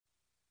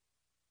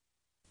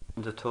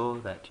questions at all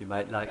that you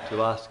might like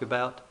to ask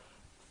about,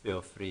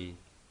 feel free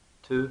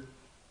to.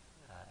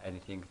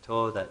 Anything at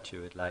all that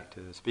you would like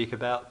to speak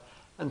about.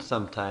 And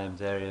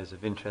sometimes areas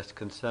of interest,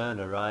 concern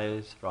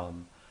arise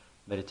from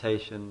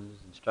meditations,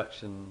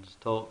 instructions,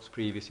 talks,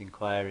 previous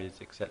inquiries,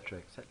 etc.,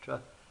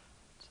 etc.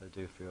 So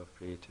do feel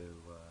free to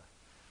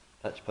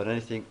touch upon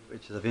anything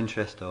which is of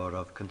interest or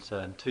of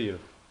concern to you.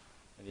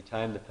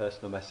 Anytime the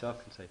person or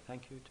myself can say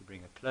thank you to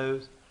bring a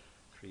close,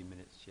 3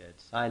 minutes shared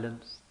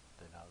silence,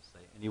 then I'll say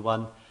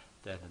anyone,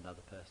 then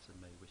another person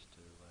may wish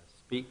to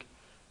speak.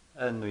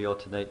 And we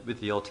alternate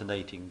with the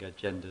alternating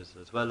agendas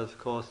as well, of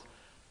course,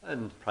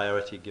 and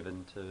priority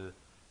given to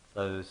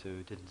those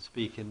who didn't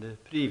speak in the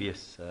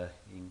previous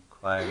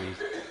inquiries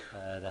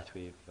that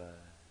we've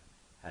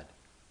had.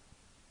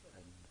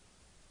 And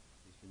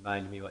please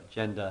remind me what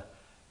agenda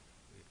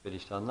we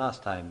finished on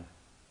last time.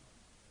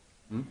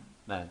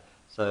 Man.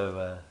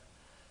 So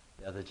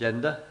the other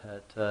agenda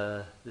at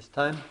this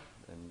time,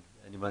 and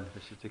anyone who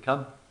wishes to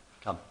come,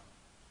 come.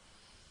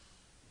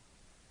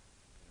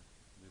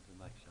 Move the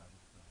mic,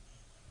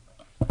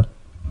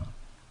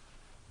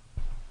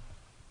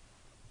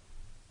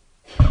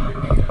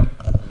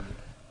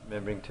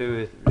 remembering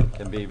too, it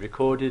can be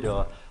recorded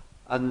or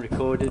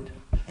unrecorded,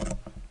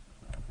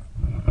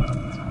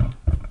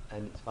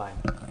 and it's fine.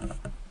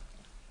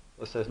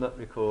 Also, it's not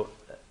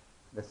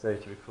necessary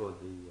to record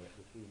the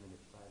 3 minute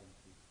silence.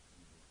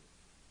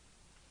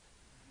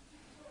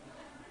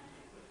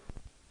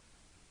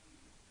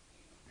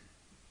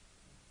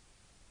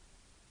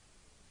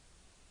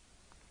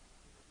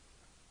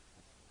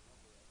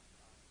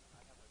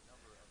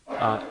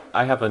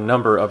 I have a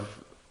number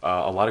of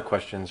a lot of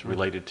questions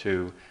related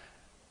to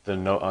the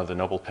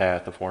Noble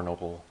Path, the Four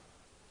Noble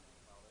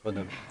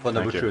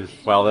Truths.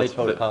 Well,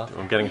 Path.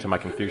 I'm getting to my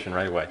confusion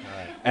right away.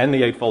 Right. And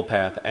the Eightfold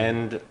Path,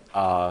 and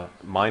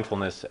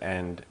mindfulness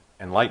and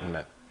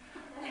enlightenment.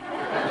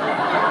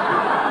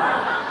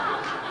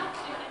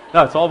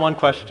 No, it's all one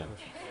question.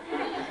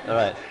 All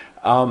right.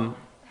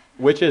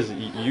 Which is,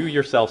 you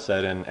yourself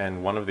said,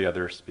 and one of the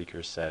other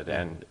speakers said,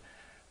 and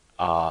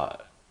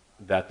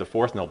that the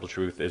Fourth Noble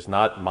Truth is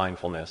not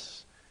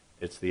mindfulness,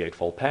 it's the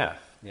Eightfold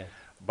Path. Yes.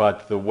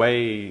 But the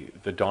way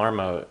the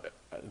Dharma,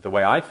 the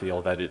way I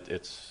feel that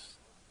it's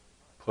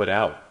put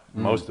out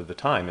most of the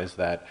time is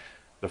that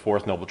the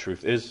Fourth Noble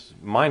Truth is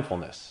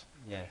mindfulness.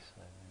 Yes.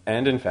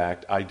 And in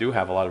fact, I do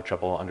have a lot of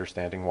trouble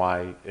understanding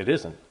why it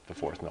isn't the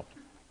Fourth Noble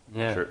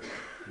Truth.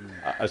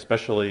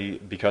 Especially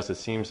because it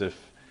seems if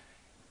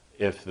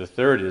the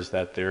third is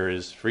that there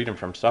is freedom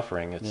from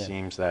suffering, it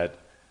seems that,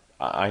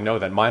 I know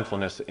that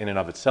mindfulness in and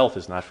of itself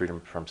is not freedom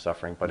from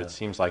suffering, but it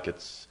seems like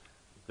it's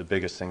the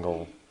biggest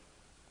single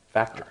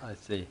factor. I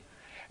see.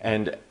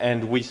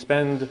 And we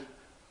spend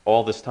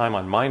all this time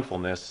on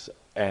mindfulness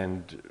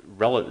and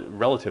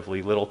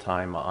relatively little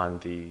time on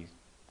the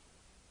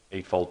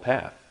Eightfold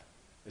Path.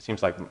 It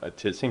seems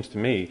to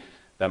me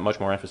that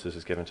much more emphasis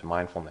is given to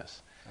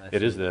mindfulness.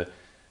 It is the,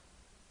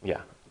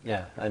 yeah.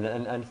 Yeah,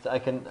 and I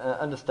can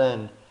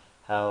understand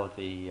how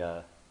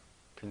the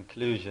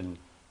conclusion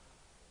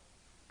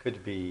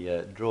could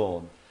be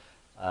drawn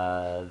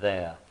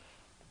there,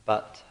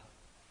 but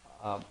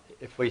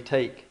if we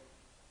take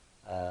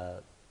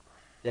the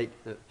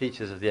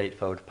features of the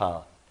Eightfold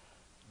Path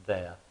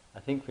there, I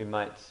think we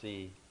might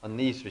see on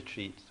these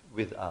retreats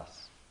with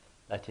us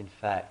that in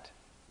fact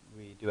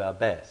we do our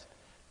best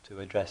to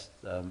address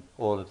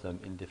all of them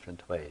in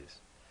different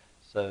ways.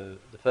 So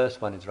the first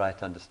one is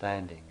right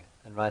understanding,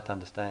 and right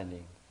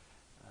understanding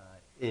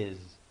is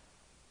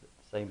the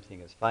same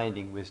thing as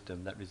finding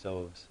wisdom that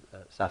resolves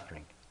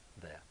suffering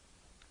there.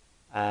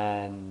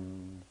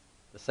 And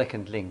the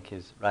second link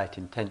is right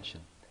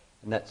intention,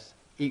 and that's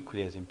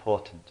equally as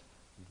important.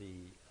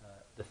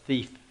 The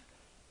thief,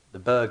 the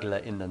burglar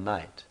in the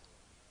night,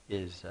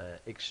 is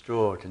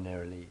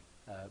extraordinarily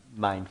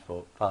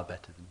mindful, far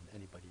better than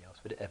anybody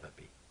else would ever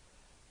be.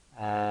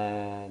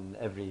 And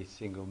every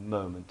single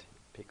moment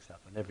it picks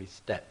up, on every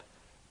step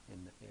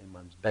in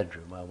one's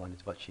bedroom while one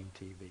is watching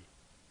TV.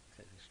 It's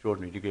an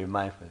extraordinary degree of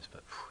mindfulness,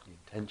 but the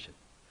intention.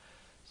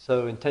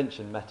 So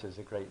intention matters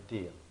a great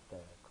deal there,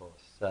 of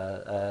course.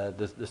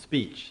 The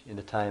speech in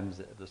the times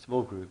of the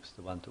small groups,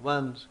 the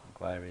one-to-ones,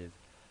 inquiries,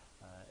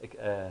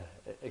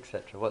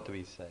 etc. What do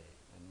we say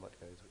and what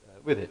goes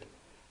with it?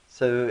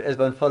 So as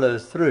one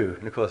follows through,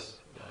 and of course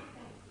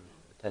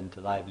attend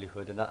to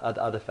livelihood and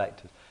other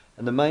factors.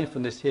 And the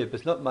mindfulness here, but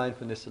it's not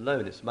mindfulness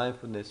alone, it's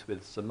mindfulness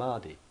with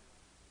samadhi.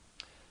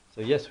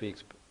 So yes,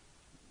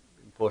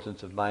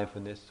 importance of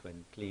mindfulness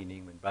when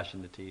cleaning, when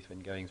brushing the teeth, when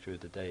going through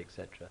the day,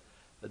 etc.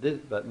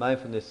 But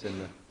mindfulness in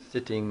the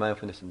sitting,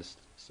 mindfulness in the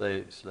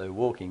slow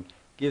walking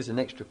gives an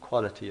extra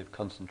quality of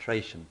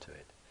concentration to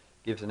it.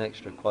 Gives an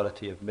extra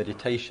quality of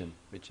meditation,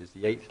 which is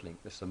the eighth link,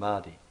 the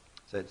samadhi.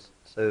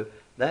 So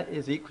that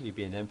is equally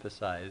being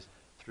emphasized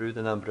through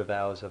the number of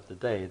hours of the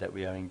day that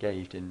we are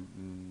engaged in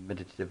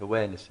meditative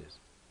awarenesses.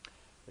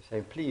 They're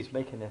saying, please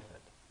make an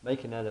effort.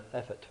 Make an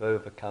effort to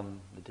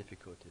overcome the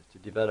difficulties, to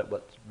develop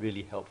what's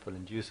really helpful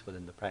and useful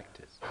in the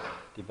practice.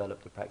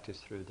 Develop the practice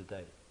through the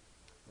day.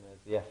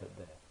 There's the effort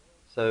there.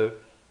 So,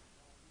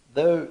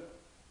 though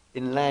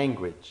in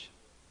language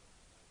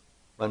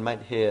one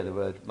might hear the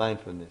word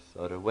mindfulness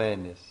or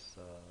awareness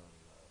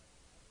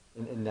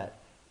in that,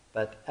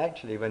 but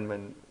actually when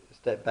one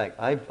step back,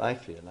 I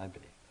believe,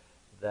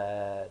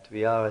 that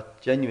we are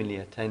genuinely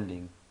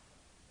attending,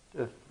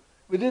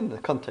 within the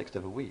context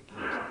of a week,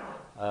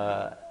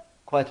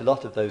 quite a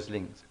lot of those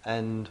links,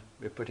 and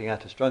we're putting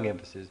out a strong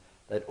emphasis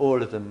that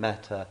all of them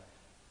matter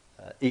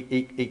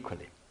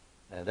equally.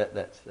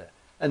 That's there.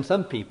 And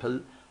some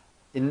people,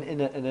 in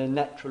a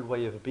natural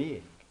way of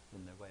being,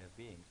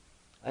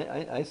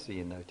 I see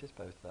and notice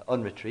both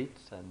on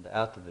retreats and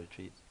out of the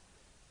retreats,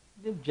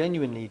 they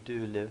genuinely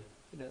do live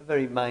a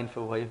very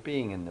mindful way of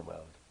being in the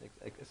world,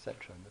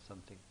 etc. And there's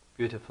something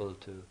beautiful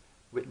to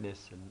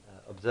witness and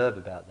observe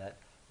about that.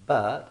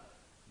 But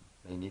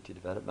they need to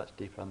develop much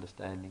deeper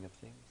understanding of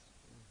things.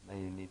 They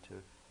need to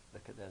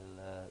look at their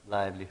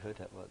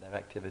livelihood, at what their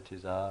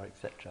activities are,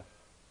 etc.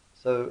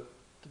 So,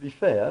 to be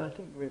fair, I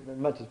think as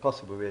much as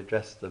possible we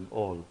address them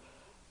all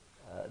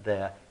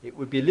there. It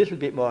would be a little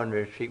bit more on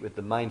retreat with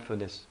the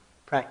mindfulness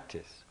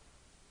practice.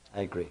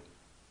 I agree.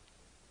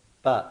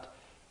 But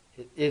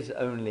it is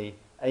only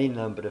a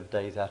number of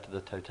days out of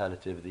the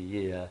totality of the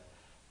year,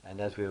 and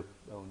as we'll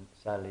on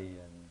Sally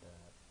and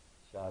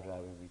Shadra,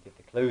 when we get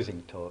the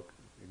closing talk,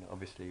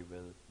 obviously we're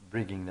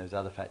bringing those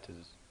other factors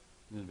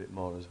a little bit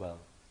more as well.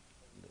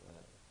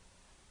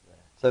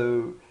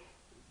 So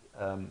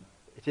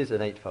it is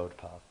an eightfold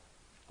path,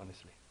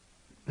 honestly.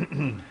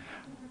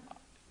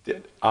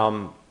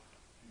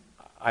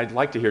 I'd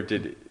like to hear,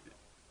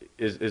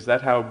 is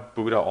that how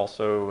Buddha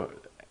also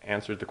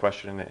answered the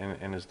question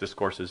in his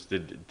discourses?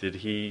 Did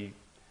he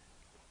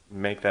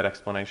make that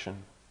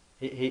explanation?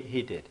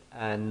 He did.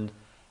 And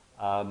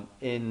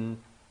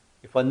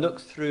if one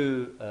looks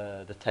through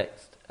the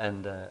text,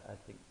 and I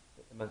think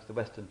amongst the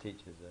Western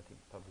teachers, I think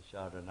probably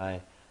Shada and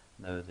I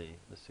know the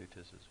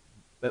suttas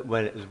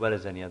as well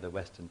as any other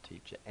Western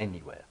teacher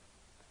anywhere,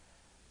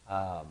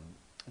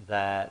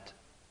 that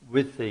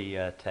with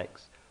the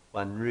text,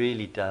 one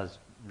really does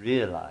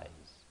realize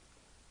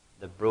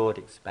the broad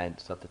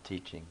expanse of the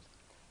teachings.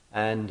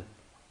 And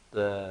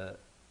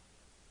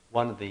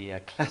one of the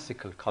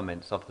classical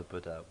comments of the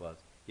Buddha was,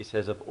 he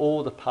says, of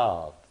all the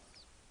paths,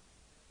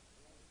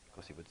 of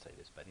course he would say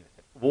this, but anyway,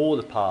 of all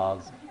the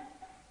paths,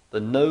 the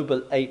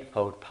noble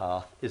eightfold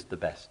path is the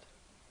best.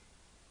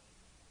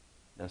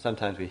 Now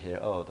sometimes we hear,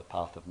 the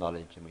path of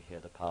knowledge, and we hear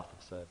the path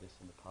of service,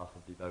 and the path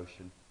of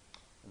devotion,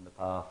 and the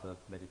path of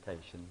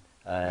meditation,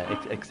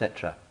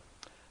 etc.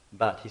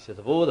 But he says,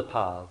 of all the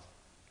paths,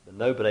 the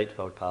Noble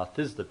Eightfold Path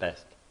is the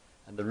best.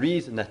 And the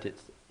reason that it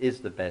is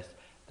the best,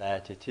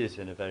 that it is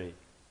in a very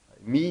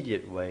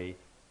immediate way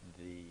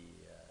the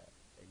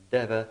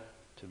endeavour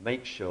to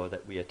make sure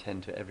that we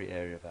attend to every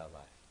area of our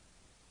life.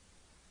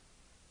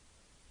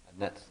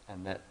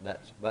 And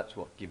that's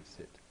what gives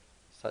it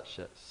such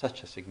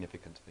a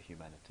significance for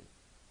humanity.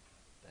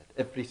 That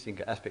every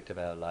single aspect of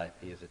our life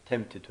he has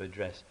attempted to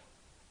address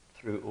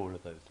through all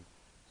of those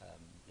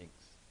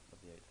links of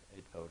the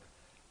Eightfold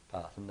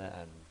Path, and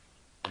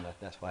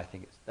that's why I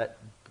think it's that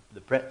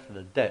the breadth and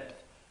the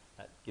depth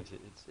that gives it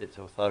its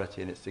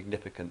authority and its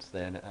significance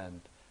then,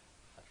 and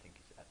I think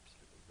it's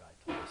absolutely right.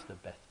 It's the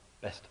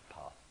best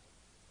path.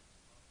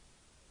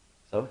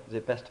 So, is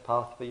it best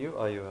path for you,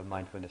 or are you a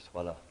mindfulness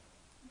swallow?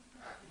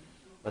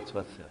 What's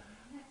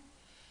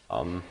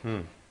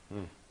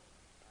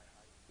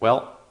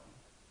Well,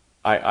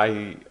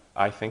 I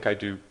think I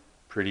do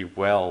pretty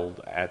well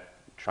at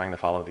trying to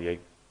follow the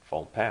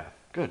Eightfold Path.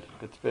 Good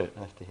spirit.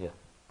 Nice to hear.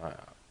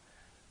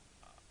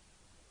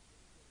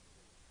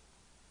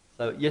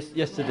 So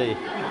yesterday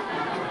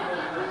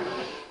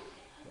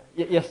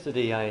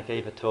I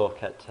gave a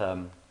talk at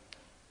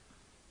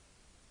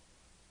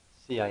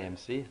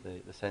CIMC,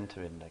 the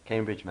centre in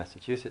Cambridge,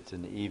 Massachusetts,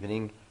 in the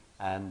evening,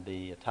 and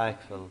the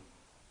title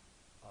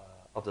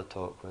of the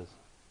talk was,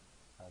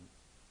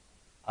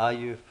 "Are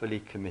you fully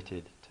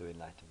committed to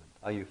enlightenment?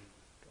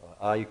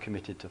 Are you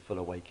committed to full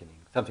awakening?"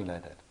 Something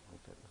like that.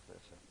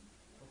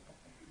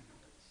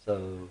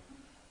 So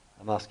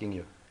I'm asking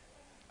you.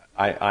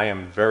 I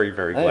am very,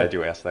 very glad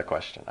you asked that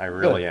question. I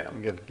really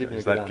am. Good. Give me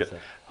a good answer.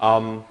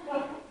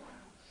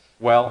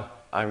 Well,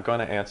 I'm going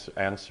to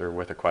answer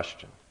with a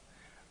question.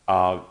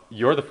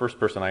 You're the first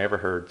person I ever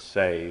heard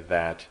say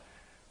that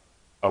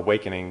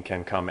awakening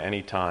can come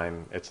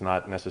anytime. It's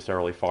not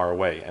necessarily far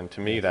away. And to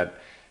me, that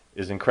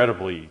is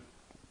incredibly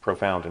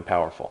profound and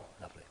powerful.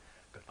 Lovely.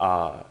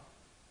 Good.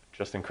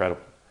 Just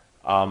incredible.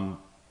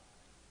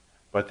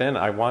 But then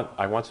I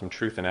want some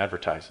truth in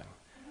advertising.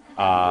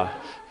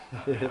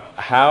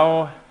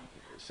 How,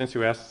 since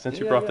you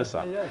brought this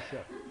up,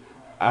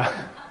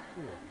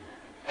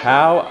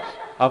 how,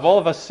 of all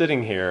of us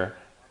sitting here,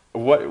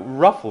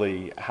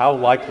 how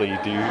likely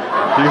do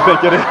you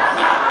think it is?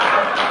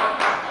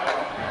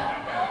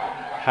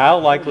 How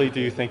likely do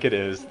you think it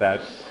is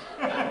that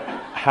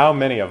how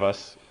many of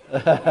us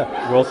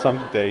will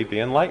someday be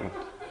enlightened?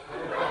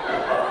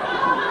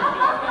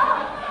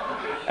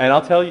 And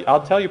I'll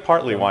tell you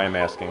partly why I'm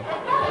asking.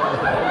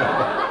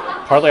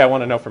 Partly I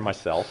want to know for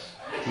myself.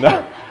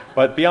 No,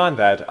 but beyond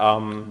that,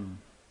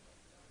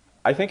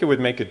 I think it would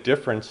make a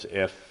difference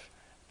if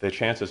the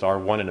chances are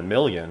 1 in a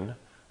million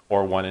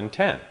or 1 in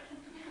 10.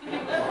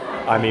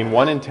 I mean,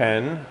 1 in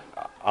 10,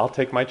 I'll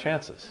take my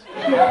chances.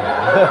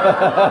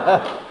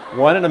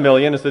 1 in a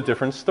million is a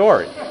different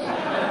story.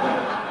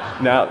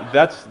 Now,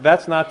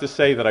 that's not to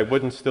say that I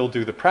wouldn't still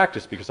do the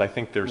practice, because I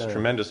think there's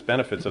tremendous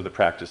benefits of the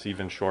practice,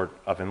 even short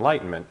of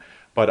enlightenment.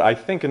 But I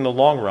think in the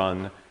long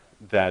run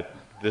that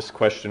this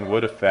question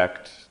would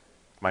affect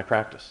my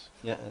practice.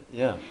 Yeah,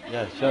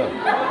 sure.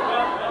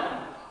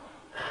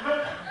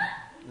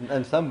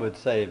 And some would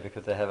say,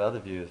 because they have other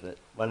views, that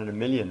 1 in a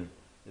million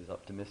is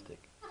optimistic.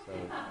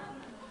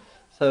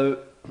 So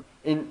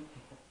in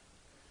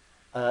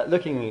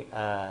looking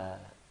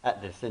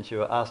at this, since you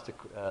were asked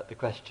the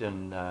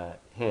question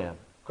here,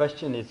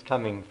 question is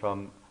coming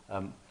from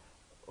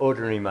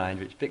ordinary mind,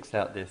 which picks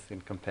out this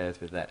and compares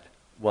with that.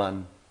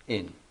 1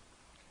 in.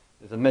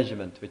 There's a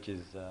measurement which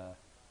is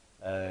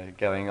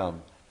going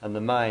on. And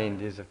the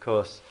mind is, of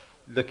course,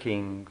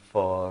 looking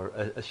for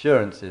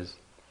assurances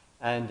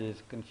and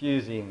is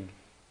confusing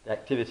the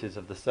activities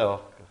of the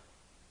self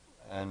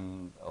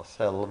or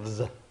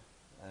selves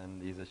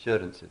and these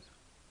assurances.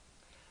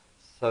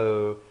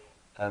 So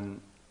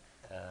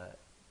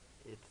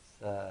it's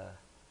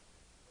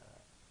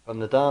from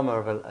the Dharma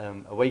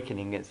of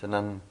awakening, it's an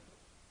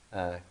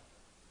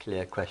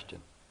unclear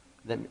question.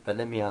 But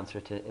let me answer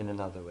it in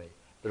another way.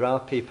 There are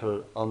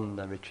people on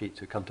the retreats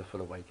who come to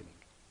full awakening.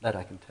 That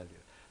I can tell you.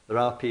 There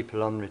are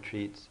people on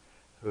retreats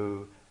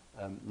who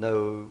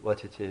know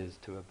what it is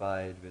to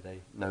abide with a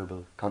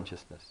noble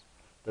consciousness.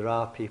 There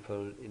are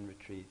people in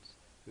retreats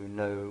who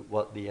know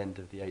what the end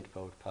of the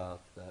Eightfold Path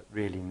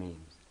really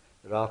means.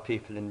 There are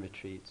people in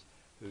retreats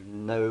who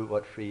know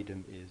what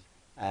freedom is,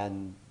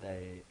 and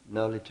the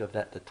knowledge of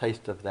that, the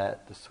taste of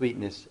that, the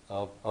sweetness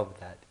of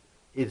that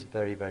is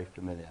very, very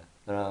familiar.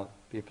 There are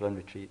people on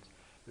retreats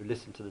who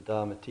listen to the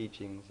Dharma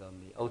teachings on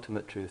the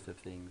ultimate truth of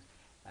things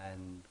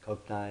and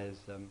cognize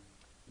them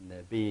in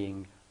their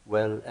being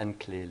well and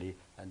clearly,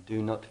 and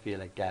do not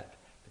feel a gap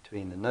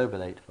between the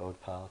Noble Eightfold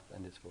Path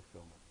and its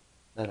fulfillment.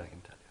 That I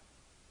can tell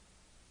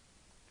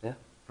you.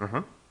 Yeah?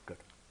 Mm-hmm. Good.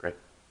 Great.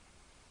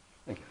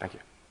 Thank you. Thank you.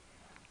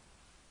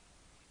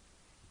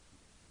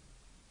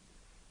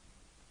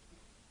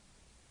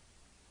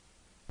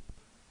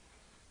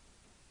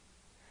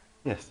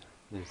 Yes,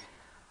 yes.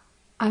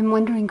 I'm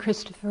wondering,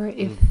 Christopher,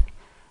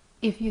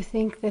 if you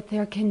think that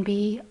there can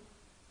be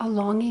a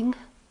longing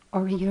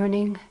or a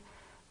yearning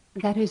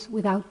that is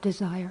without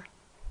desire.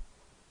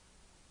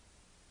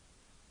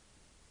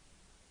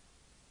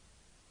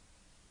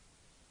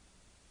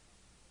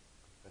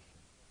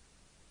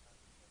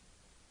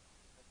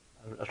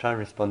 I'll try and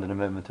respond in a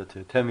moment or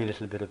two. Tell me a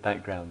little bit of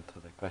background to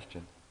the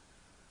question.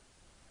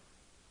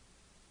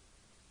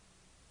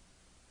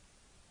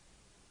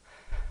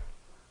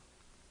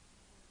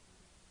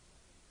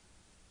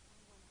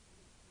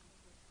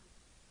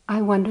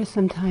 I wonder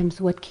sometimes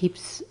what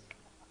keeps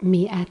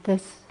me at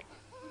this.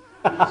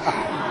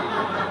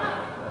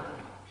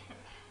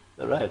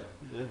 All right.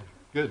 Yeah.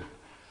 Good.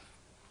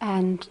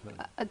 And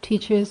a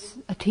teacher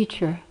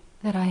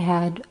that I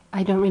had,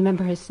 I don't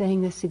remember her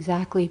saying this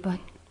exactly, but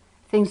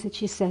things that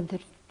she said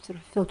that sort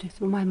of filter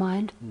through my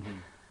mind. Mm-hmm.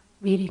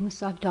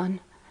 Readings I've done.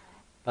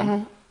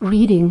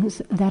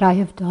 Readings that I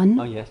have done.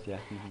 Oh, yes, yeah.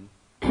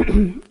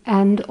 Mm-hmm.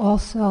 And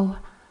also,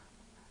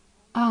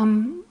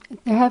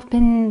 there have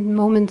been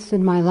moments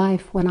in my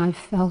life when I've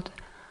felt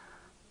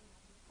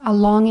a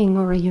longing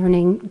or a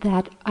yearning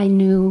that I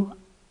knew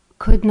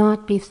could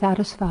not be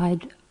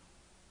satisfied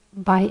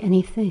by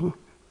anything.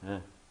 Yeah,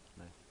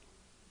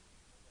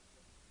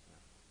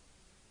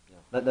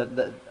 nice.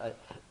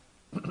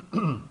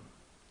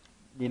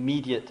 The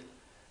immediate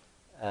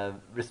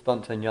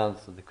response when you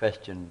answered the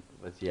question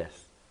was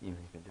yes.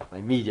 My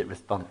immediate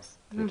response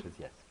to it was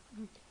yes.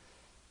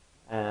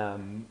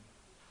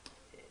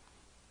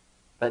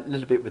 But a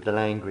little bit with the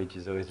language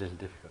is always a little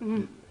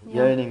difficult. Yeah.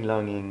 Yearning,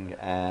 longing,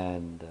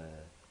 and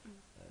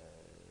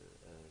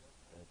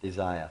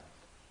desire.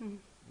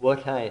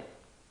 What I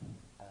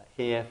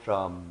hear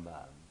from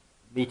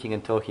meeting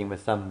and talking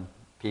with some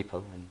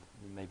people, and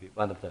you may be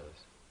one of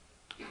those,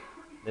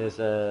 there's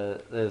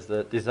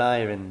a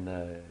desire in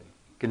the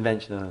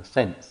conventional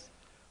sense,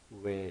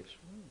 which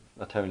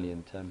not only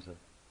in terms of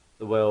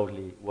the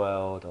worldly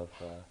world of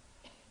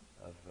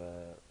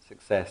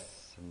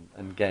success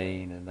and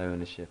gain and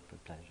ownership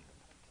and pleasure,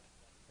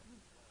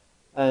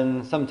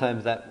 and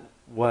sometimes that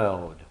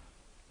world,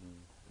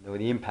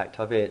 the impact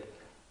of it,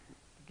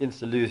 begins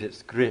to lose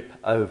its grip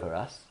over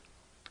us,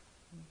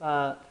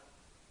 but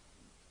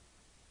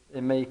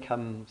there may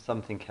come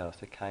something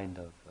else, a kind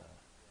of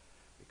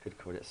we could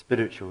call it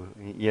spiritual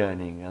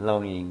yearning, a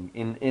longing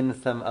in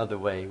some other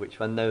way, which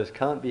one knows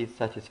can't be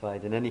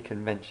satisfied in any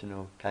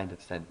conventional kind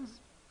of sense.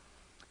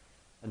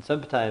 And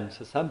sometimes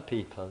for some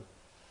people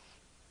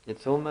it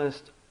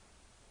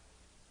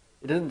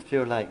doesn't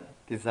feel like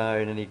desire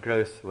in any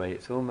gross way.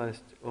 It's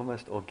almost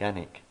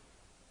organic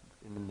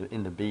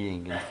in the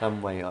being in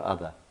some way or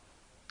other.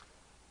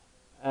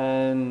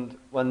 And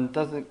one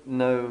doesn't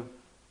know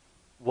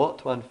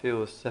what one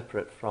feels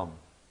separate from,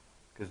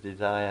 because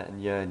desire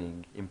and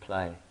yearning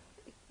imply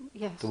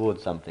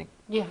towards something.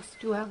 Yes,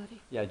 duality.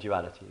 Yeah,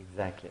 duality,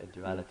 exactly, a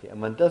duality. And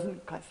one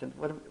doesn't quite sense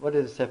what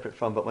is it separate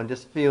from, but one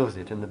just feels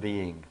it in the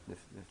being. This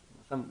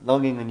some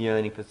longing and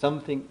yearning for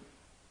something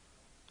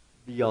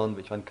beyond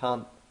which one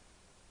can't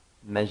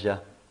measure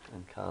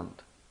and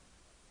can't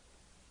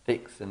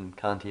fix and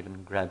can't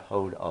even grab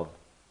hold of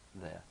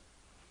there.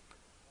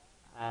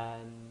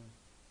 And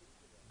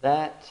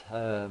that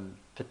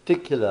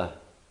particular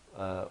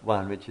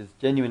one, which is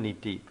genuinely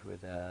deep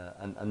with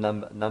a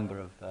number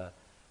of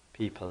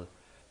people,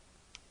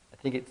 I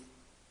think it's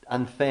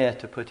unfair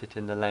to put it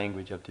in the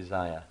language of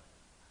desire.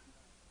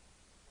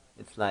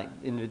 It's like,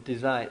 in the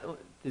desire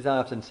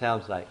often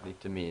sounds like,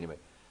 to me anyway,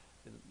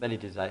 many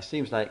desires,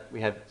 seems like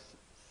we have,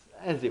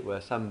 as it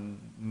were, some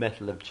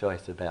metal of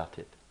choice about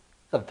it.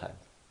 Sometimes,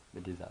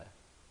 with desire.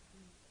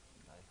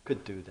 I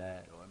could do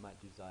that, or I might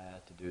desire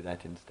to do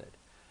that instead.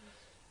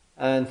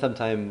 And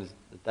sometimes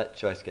that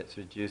choice gets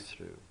reduced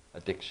through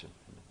addiction.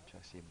 The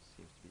choice seems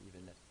to be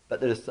even less.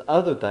 But there's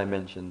other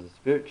dimensions of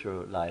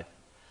spiritual life,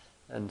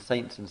 and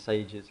saints and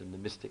sages and the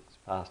mystics,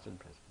 past and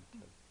present,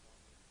 have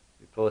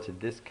reported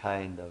this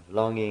kind of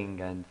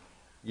longing and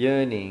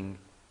yearning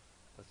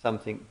for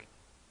something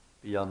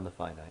beyond the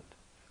finite.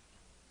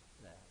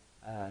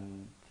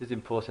 And it is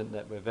important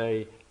that we're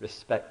very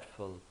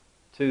respectful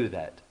to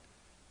that,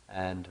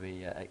 and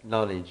we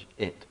acknowledge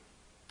it.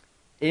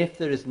 If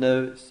there is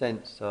no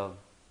sense of,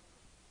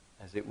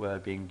 as it were,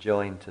 being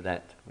joined to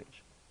that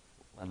which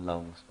one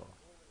longs for,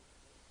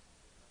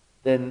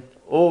 then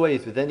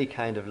always with any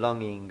kind of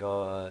longing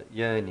or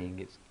yearning,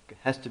 it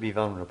has to be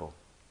vulnerable.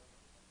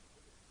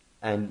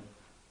 And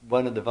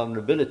one of the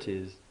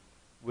vulnerabilities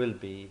will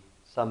be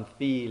some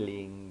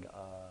feeling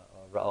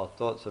or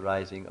thoughts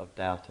arising of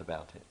doubt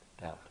about it.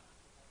 Doubt.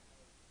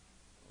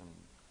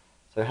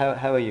 So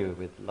how are you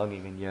with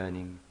longing and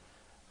yearning,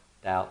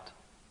 doubt,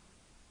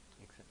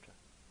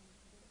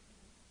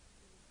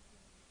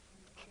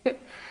 etc.?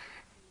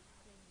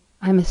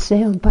 I'm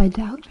assailed by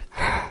doubt.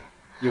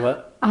 You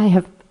what? I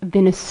have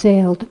been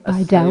assailed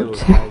by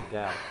doubt. By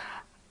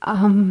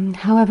doubt.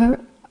 However,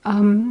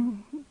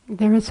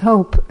 there is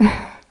hope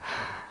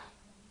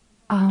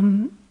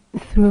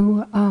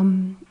through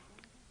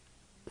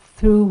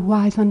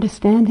wise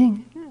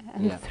understanding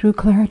and through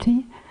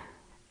clarity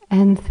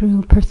and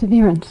through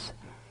perseverance.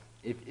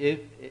 If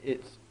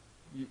it's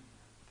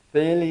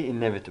fairly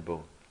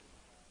inevitable,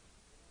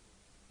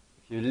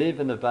 if you live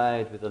and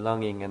abide with the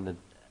longing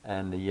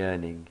and the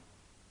yearning,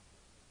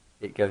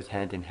 it goes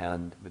hand in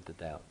hand with the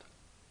doubt.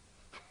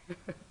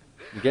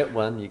 You get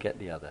one, you get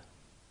the other.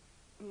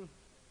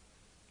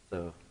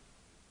 So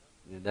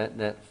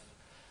that's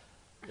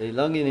the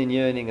longing and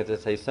yearning, as I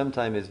say,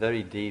 sometimes is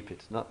very deep.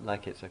 It's not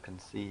like it's a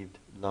conceived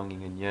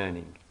longing and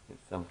yearning.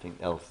 It's something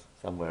else,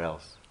 somewhere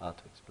else, hard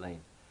to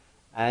explain.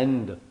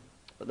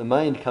 But the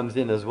mind comes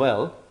in as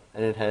well,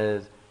 and it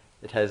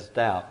has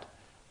doubt,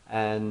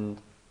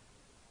 and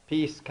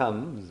peace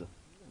comes. Of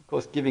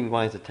course, giving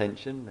wise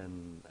attention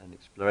and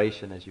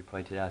exploration, as you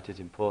pointed out, is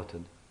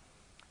important.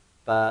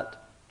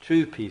 But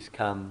true peace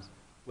comes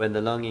when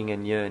the longing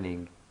and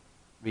yearning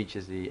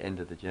reaches the end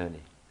of the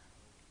journey.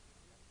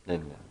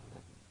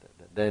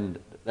 Then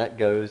that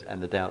goes,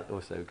 and the doubt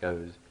also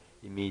goes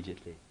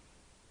immediately.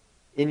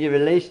 In your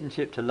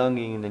relationship to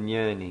longing and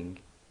yearning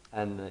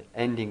and the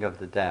ending of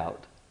the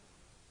doubt,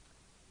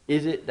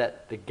 is it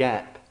that the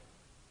gap,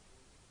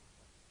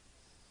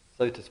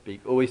 so to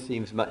speak, always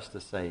seems much the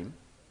same?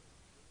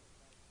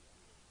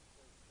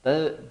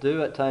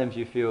 Do at times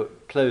you feel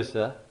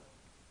closer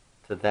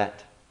to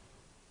that,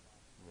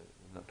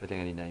 I'm not putting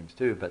any names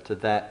to, but to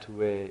that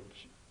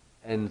which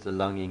ends the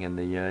longing and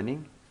the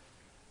yearning?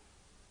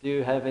 Do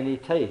you have any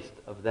taste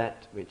of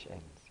that which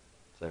ends?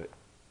 So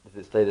does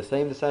it stay the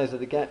same, the size of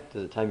the gap?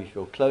 Does the time you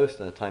feel close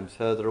and the time's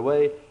further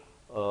away?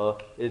 Or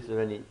is there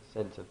any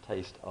sense of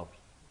taste of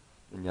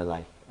in your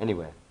life?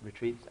 Anywhere?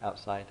 Retreats,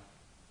 outside?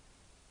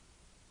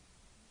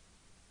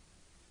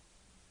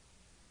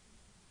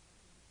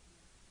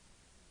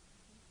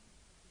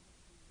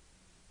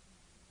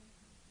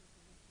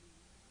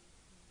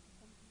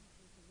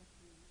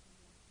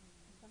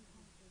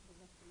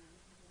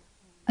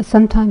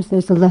 Sometimes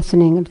there's a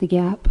lessening of the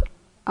gap,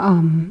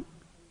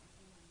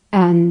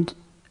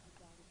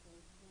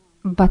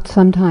 but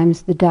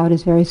sometimes the doubt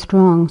is very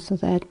strong, so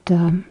that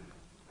the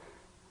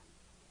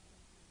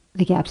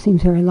gap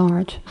seems very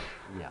large.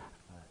 Yeah.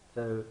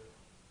 So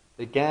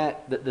the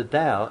gap, the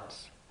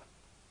doubts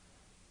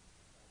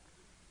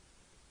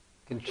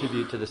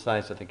contribute to the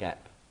size of the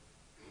gap.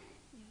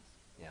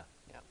 Yes.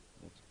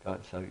 Yeah.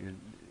 So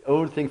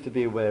all things to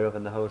be aware of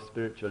in the whole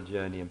spiritual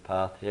journey and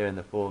path here in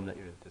the form that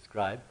you have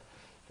described.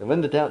 So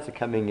when the doubts are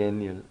coming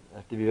in, you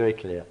have to be very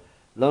clear.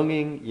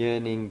 Longing,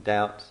 yearning,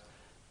 doubts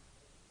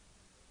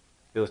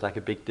feels like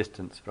a big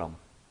distance from.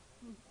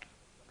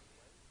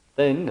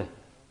 Then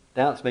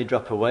doubts may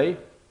drop away.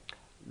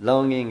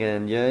 Longing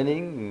and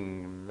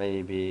yearning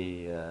may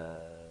be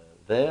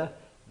there.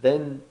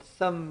 Then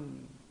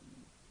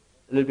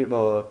a little bit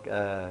more,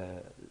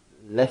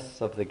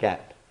 less of the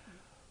gap.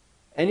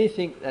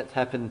 Anything that's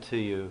happened to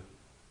you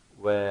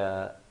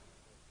where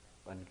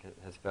one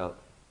has felt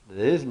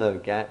there is no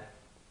gap,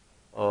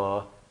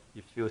 or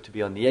you feel to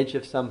be on the edge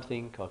of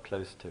something or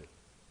close to?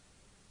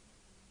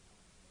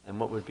 And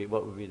what would be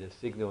the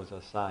signals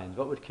or signs?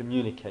 What would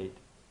communicate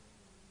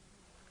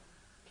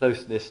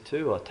closeness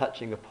to, or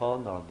touching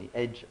upon, or on the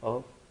edge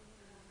of?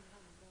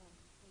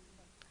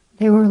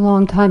 They were a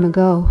long time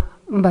ago,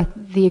 but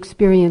the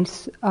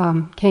experience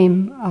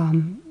came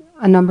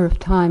a number of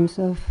times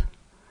of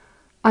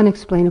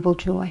unexplainable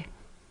joy.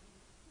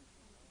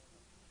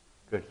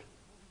 Good.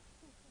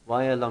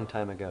 Why a long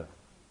time ago?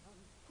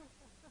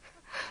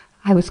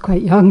 I was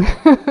quite young.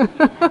 Well,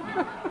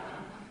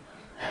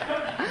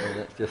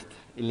 that's just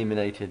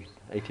eliminated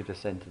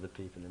 80% of the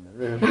people in the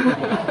room.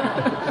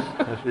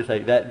 If we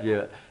take that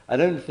view, I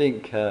don't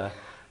think the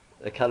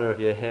colour of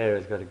your hair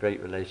has got a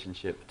great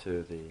relationship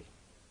to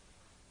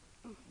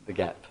the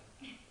gap.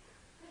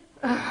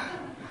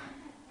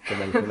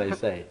 Some may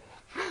say.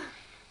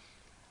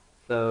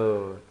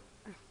 So,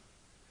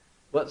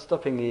 what's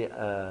stopping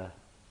the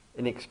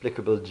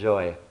inexplicable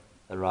joy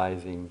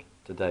arising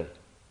today?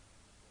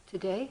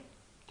 Today?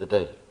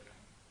 Today.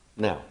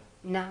 Now.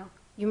 Now.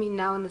 You mean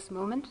now in this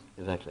moment?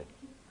 Exactly.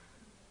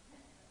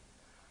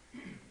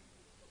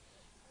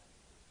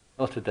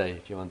 Or today,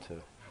 if you want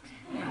to.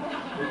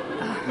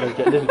 Make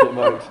it a little bit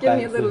more expansive. Give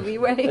me a little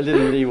leeway. A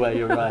little leeway,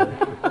 you're right.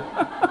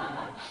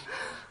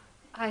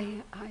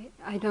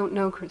 I don't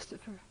know,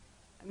 Christopher.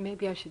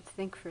 Maybe I should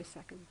think for a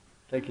second.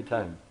 Take your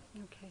time.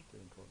 Okay. It's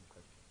an important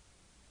question.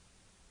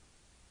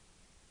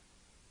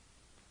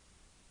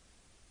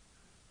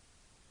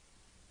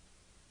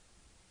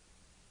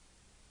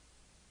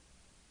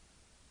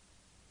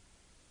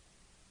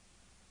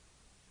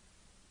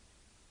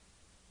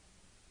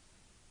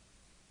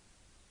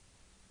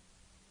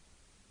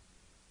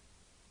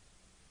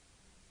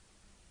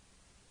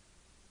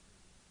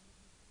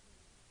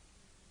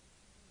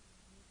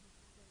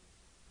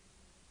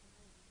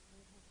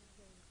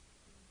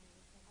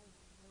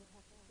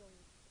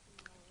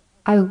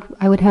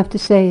 I would have to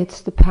say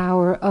it's the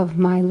power of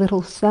my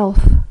little self,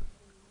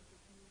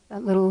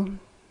 that little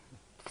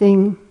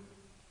thing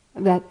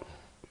that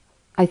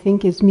I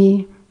think is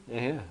me.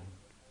 Yeah,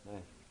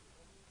 nice.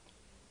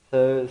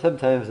 So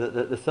sometimes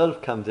the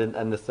self comes in,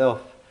 and the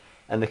self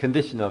and the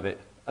condition of it,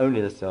 only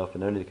the self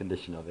and only the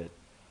condition of it,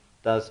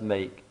 does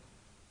make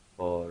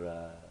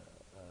for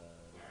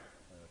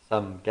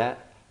some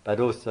gap,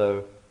 but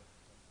also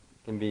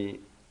can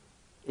be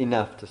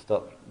enough to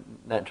stop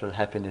natural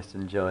happiness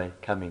and joy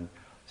coming.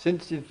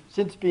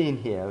 Since being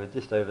here,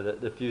 just over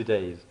the few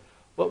days,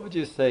 what would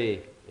you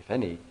say, if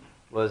any,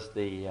 was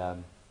the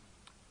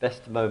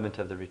best moment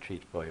of the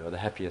retreat for you, or the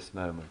happiest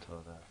moment, or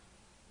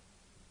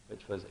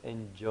which was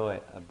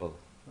enjoyable?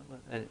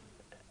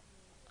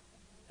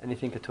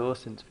 Anything at all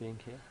since being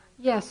here?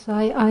 Yes,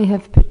 I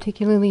have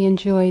particularly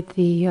enjoyed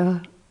the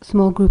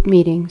small group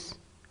meetings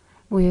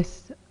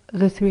with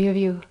the three of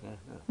you. Yeah.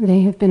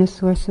 They have been a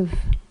source of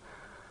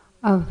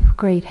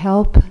great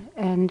help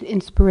and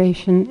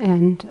inspiration,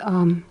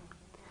 and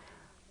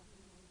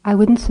I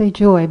wouldn't say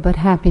joy, but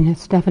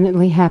happiness,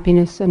 definitely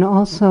happiness, and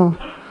also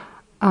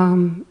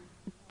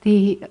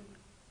the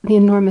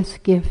enormous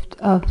gift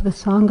of the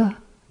Sangha.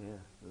 Yeah,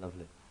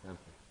 lovely.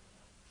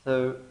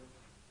 So,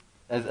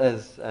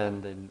 as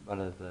and in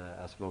one of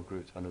our small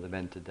groups, one of the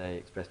men today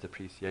expressed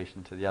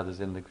appreciation to the others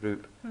in the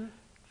group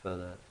for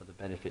the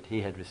benefit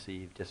he had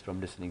received just from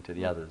listening to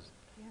the others,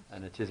 Yes.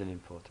 and it is an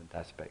important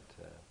aspect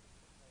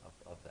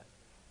of that.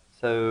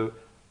 So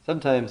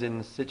sometimes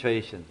in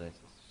situations, like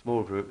a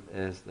small group,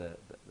 is the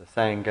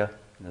Sangha.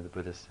 The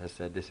Buddha has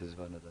said this is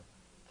one of the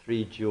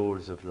three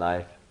jewels of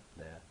life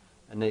there,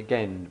 and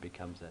again it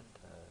becomes that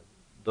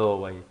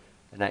doorway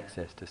and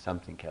access to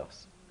something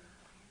else.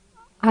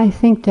 I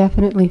think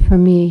definitely for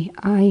me,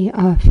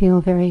 I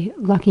feel very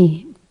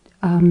lucky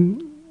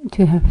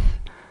to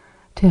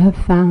have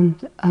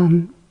found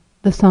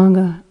the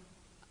Sangha,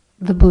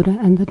 the Buddha,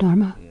 and the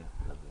Dharma. Yeah,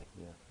 lovely.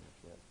 Yeah.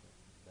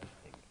 That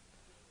thing.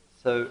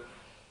 So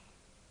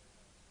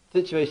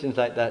situations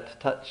like that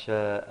touch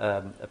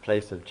a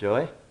place of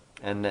joy,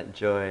 and that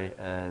joy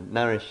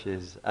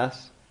nourishes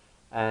us.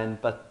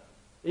 But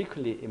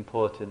equally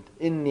important,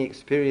 in the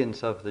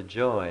experience of the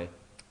joy,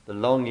 the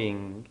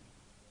longing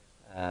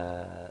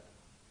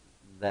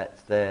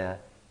that's there,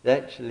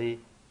 actually,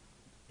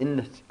 in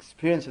the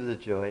experience of the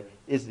joy,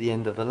 is the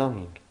end of the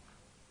longing.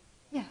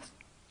 Yes.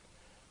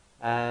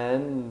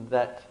 And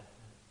that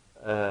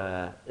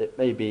it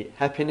may be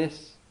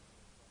happiness,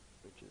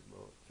 which is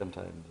more,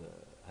 sometimes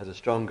has a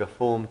stronger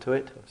form to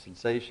it, of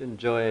sensation.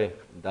 Joy,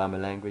 in Dharma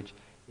language,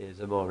 is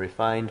a more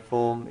refined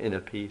form. Inner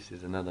peace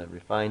is another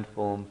refined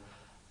form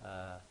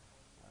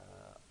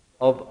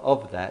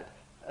of that.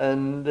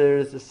 And there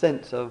is a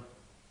sense of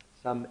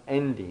some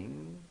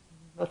ending,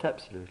 not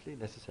absolutely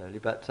necessarily,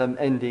 but some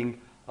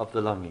ending of the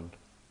longing,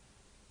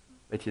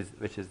 which is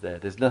there.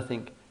 There's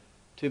nothing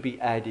to be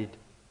added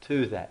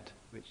to that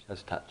which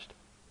has touched.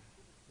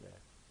 Yeah.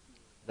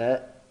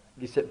 That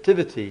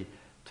receptivity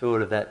to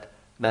all of that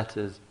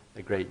matters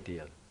a great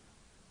deal.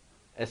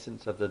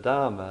 Essence of the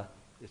Dharma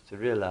is to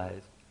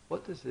realize,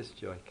 what does this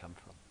joy come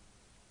from?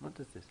 What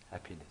does this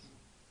happiness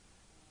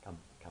come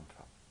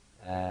from?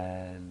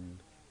 And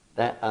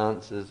that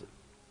answers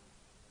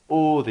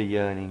all the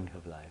yearning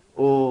of life,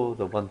 all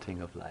the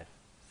wanting of life.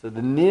 So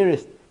the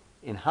nearest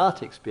in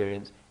heart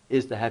experience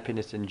is the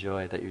happiness and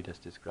joy that you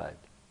just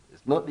described.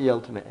 It's not the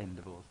ultimate end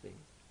of all things,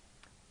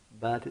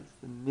 but it's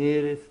the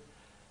nearest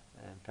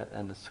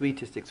and the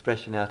sweetest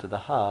expression out of the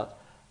heart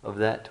of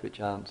that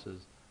which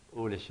answers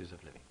all issues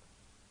of living.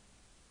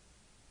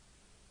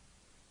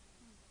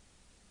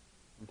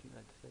 Anything you'd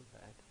like to say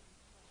about it?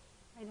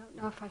 I don't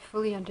know if I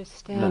fully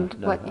understand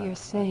what you're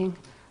saying.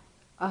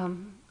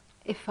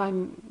 If I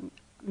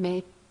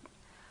may,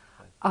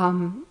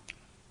 are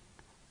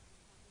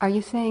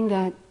you saying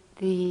that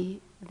the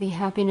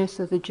happiness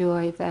or the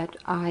joy that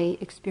I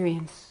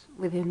experience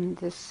within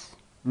this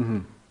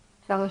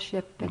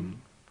fellowship and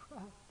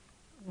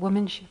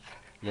womanship,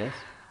 yes,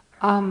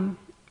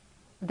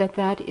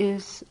 that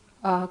is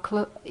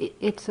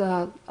it's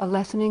a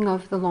lessening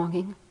of the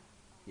longing,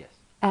 yes,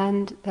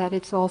 and that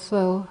it's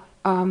also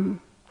an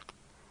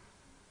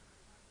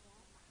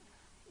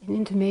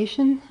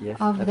intimation yes,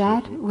 of absolutely.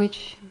 that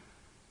which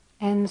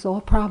ends all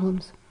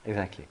problems.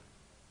 Exactly.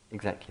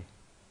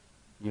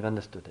 You've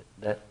understood it.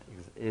 That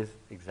is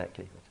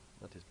exactly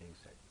what is being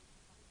said.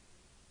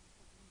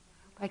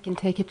 I can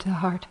take it to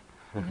heart.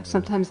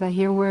 Sometimes I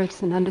hear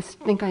words and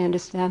think I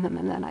understand them,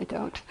 and then I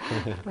don't.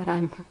 But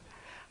I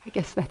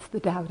guess that's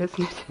the doubt,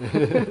 isn't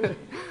it?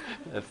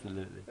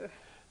 Absolutely.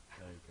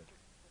 Very good.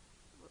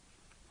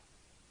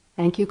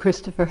 Thank you,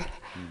 Christopher.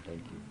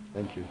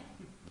 Thank you.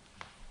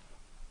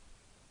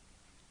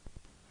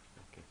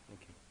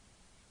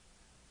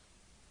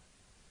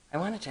 I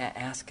wanted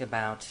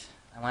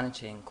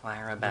to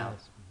inquire about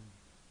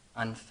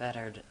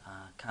unfettered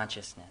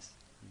consciousness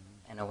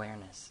and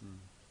awareness.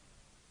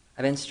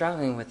 I've been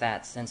struggling with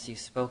that since you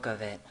spoke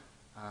of it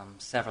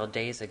several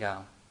days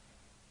ago.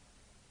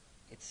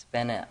 It's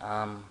been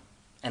an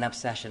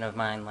obsession of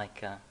mine,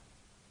 like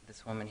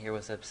this woman here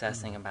was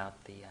obsessing about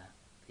the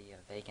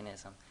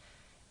veganism.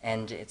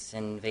 And it's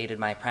invaded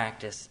my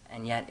practice,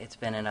 and yet it's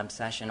been an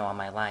obsession all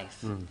my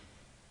life.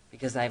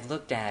 Because I've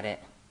looked at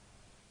it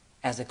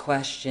as a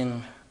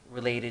question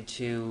related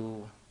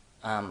to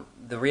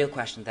the real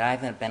question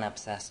that I've been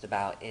obsessed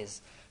about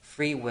is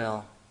free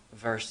will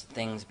versus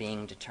things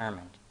being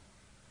determined.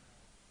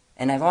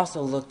 And I've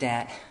also looked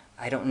at,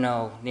 I don't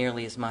know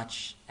nearly as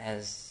much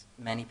as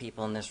many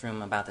people in this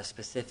room about the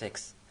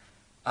specifics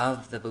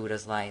of the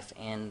Buddha's life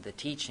and the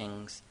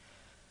teachings,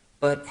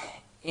 but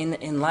in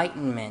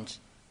enlightenment,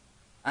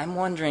 I'm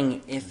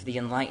wondering if the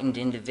enlightened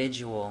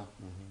individual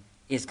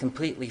is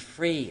completely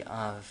free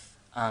of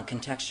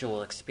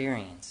contextual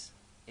experience.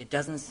 It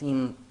doesn't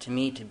seem to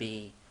me to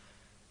be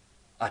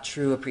a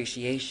true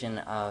appreciation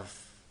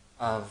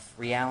of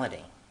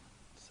reality.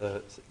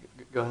 So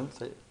go on,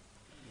 say it.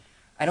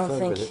 I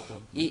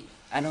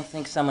don't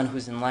think someone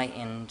who's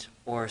enlightened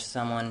or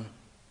someone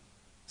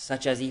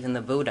such as even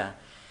the Buddha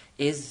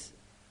is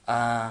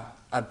a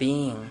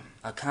being,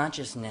 a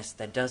consciousness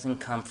that doesn't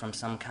come from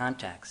some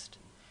context.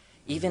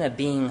 Even a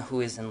being who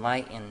is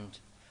enlightened,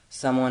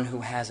 someone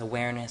who has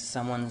awareness,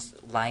 someone's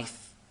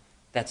life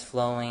that's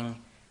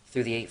flowing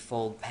through the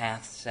Eightfold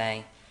Path,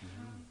 say,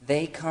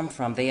 they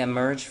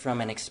emerge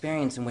from an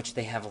experience in which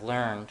they have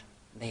learned,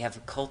 they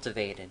have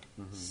cultivated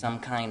some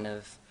kind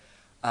of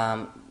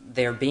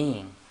their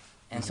being.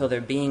 And so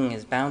their being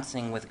is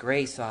bouncing with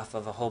grace off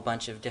of a whole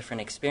bunch of different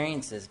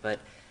experiences, but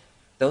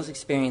those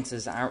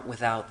experiences aren't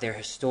without their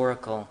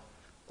historical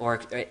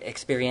or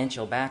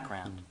experiential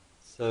background.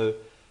 So,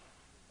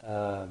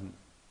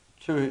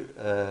 true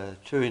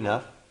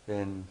enough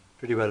in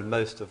pretty well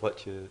most of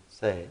what you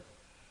say.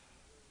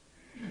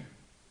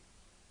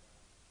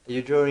 Are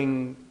you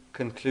drawing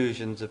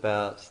conclusions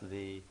about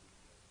the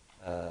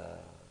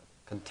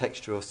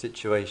contextual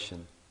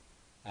situation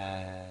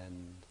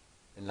and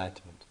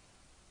enlightenment,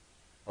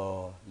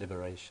 or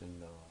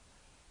liberation, or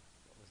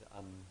what was it,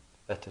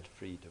 unfettered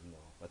freedom,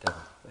 or whatever?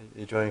 Are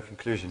you drawing a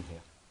conclusion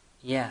here?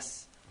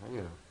 Yes.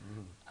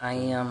 Are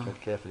you?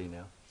 Tread carefully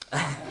now.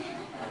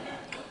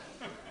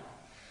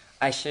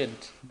 I should,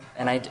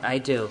 and I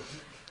do.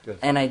 Good.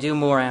 And I do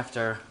more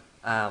after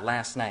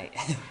last night.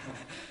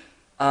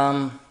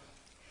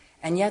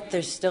 And yet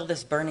there's still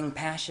this burning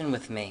passion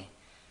with me.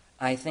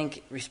 I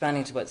think,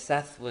 responding to what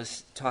Seth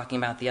was talking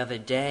about the other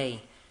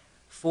day,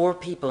 for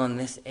people in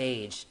this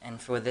age and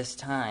for this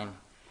time,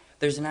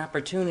 there's an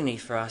opportunity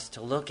for us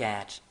to look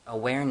at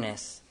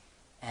awareness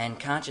and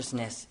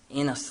consciousness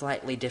in a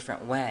slightly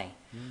different way.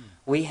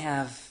 We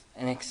have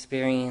an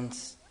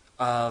experience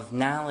of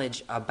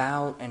knowledge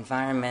about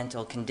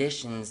environmental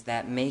conditions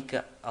that make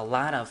a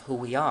lot of who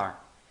we are.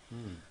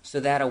 So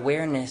that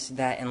awareness,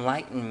 that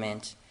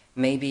enlightenment,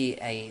 may be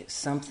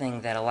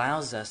something that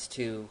allows us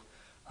to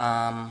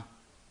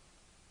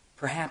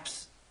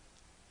perhaps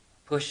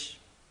push.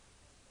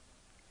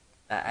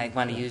 I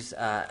want to use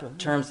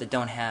terms that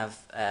don't have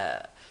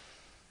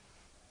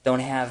don't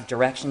have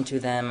direction to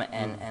them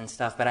and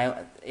stuff.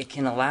 But it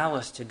can allow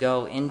us to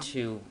go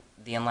into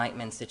the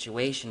enlightenment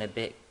situation a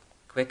bit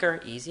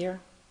quicker, easier,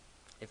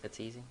 if it's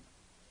easy.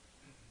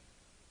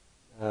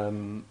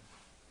 In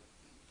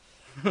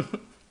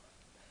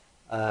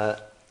a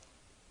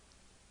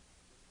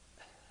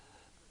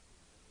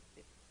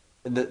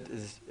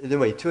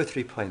way, 2 or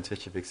 3 points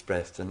which you've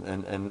expressed,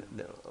 and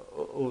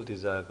all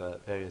deserve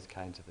various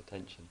kinds of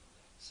attention.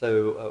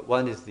 So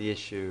one is the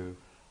issue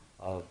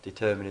of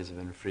determinism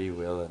and free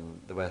will,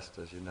 and the West,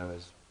 as you know,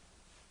 has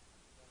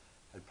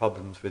had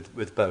problems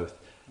with both.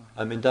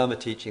 In Dharma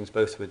teachings,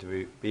 both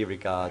would be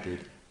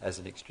regarded as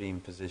an extreme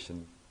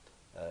position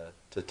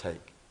to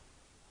take.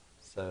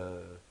 So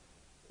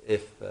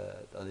if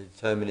on the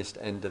determinist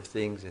end of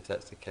things, if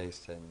that's the case,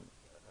 then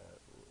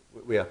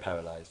we are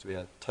paralyzed. We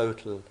are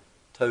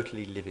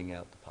totally living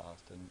out the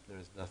past, and there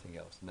is nothing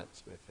else, and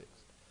that's we're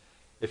fixed.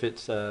 If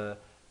it's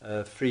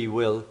free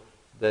will,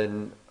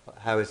 then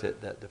how is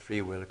it that the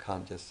free will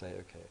can't just say,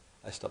 okay,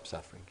 I stop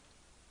suffering?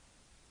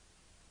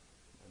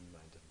 And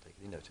mind doesn't take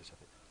any notice of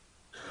it,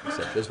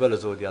 etc., as well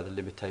as all the other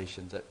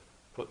limitations that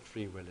put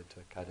free will into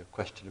a kind of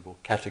questionable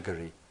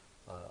category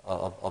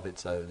of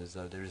its own, as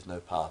though there is no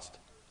past,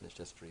 and it's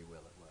just free will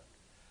at work.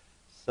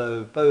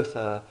 So both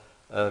are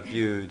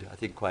viewed, I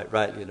think quite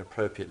rightly and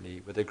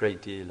appropriately, with a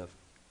great deal of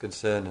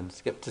concern and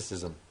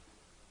skepticism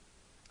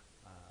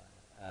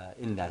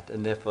in that,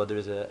 and therefore there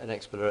is an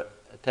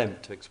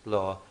attempt to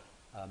explore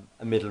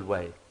a middle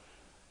way.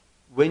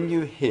 When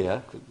you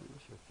hear,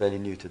 you're fairly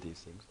new to these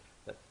things,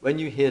 but when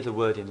you hear the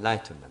word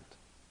enlightenment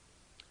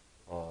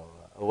or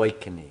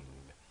awakening,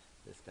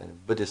 this kind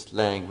of Buddhist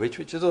language,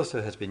 which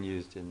also has been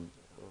used in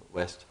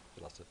West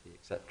philosophy,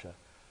 etc.,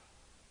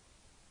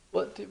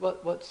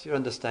 what's your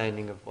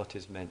understanding of what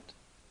is meant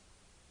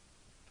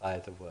by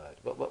the word?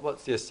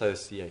 What's the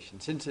association?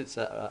 Since it's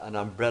an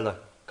umbrella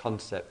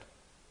concept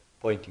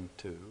pointing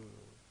to,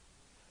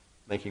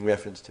 making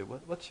reference to,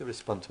 what's your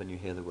response when you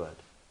hear the word?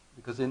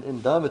 Because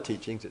in Dharma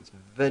teachings it's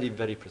very,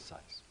 very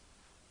precise.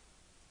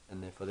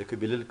 And therefore there could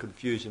be a little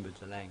confusion with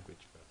the language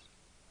for us.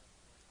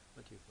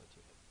 What do you think?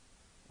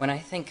 When I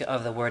think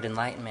of the word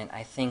enlightenment,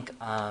 I think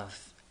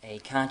of a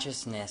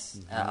consciousness,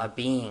 a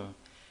being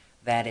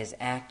that is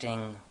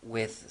acting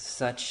with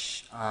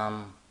such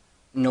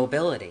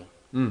nobility.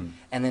 And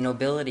the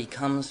nobility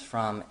comes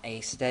from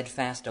a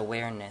steadfast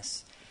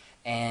awareness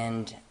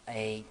and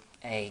a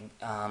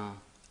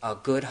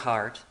good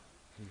heart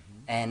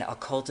and a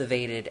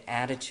cultivated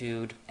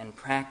attitude and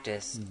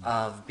practice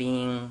of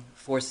being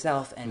for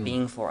self and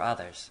being for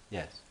others.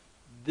 Yes.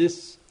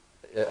 This,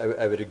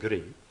 I would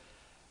agree.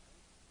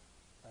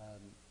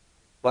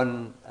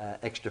 One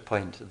extra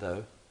point,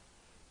 though,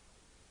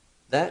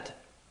 that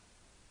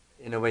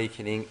in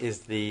awakening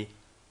is the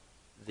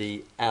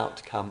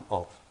outcome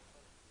of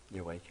the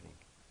awakening.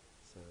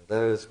 So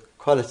those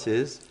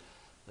qualities,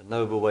 the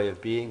noble way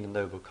of being, the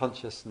noble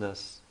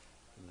consciousness,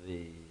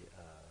 the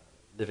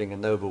living a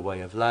noble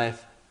way of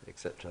life,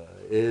 etc.,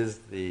 is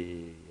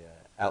the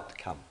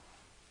outcome.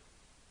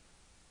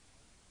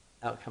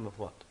 Outcome of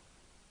what?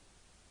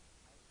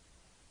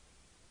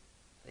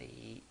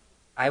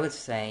 I would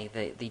say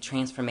the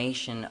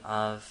transformation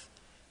of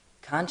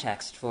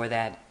context for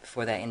that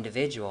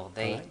individual.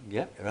 Right.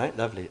 Yeah, right,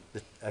 lovely.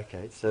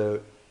 Okay,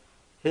 so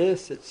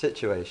here's a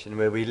situation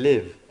where we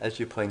live, as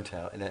you point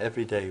out, in an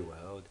everyday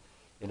world,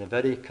 in a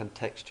very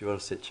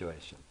contextual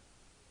situation.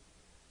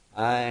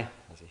 I,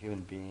 as a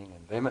human being,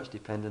 am very much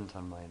dependent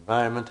on my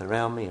environment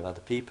around me, of other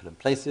people and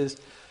places.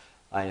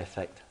 I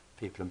affect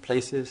people and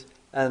places,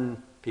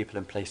 and people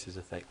and places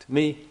affect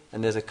me,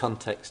 and there's a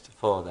context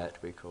for that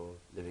we call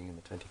living in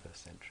the 21st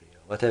century, or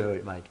whatever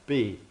it might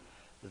be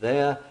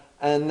there.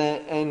 And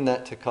in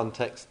that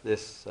context,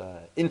 this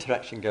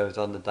interaction goes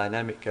on, the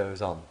dynamic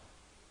goes on.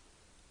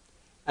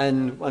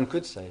 And one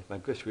could say, my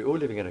gosh, we're all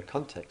living in a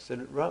context,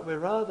 and we're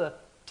rather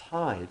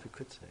tied, we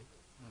could say,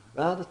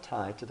 rather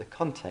tied to the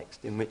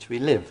context in which we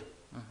live.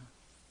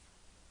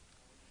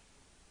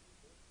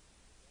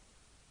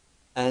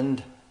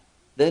 And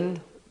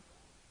then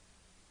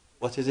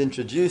what is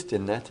introduced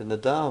in that, in the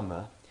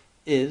Dharma,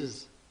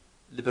 is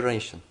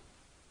liberation.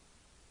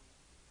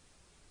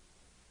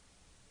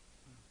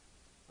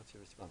 What's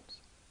your response?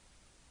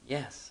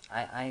 Yes,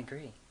 I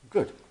agree.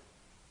 Good.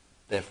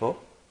 Therefore,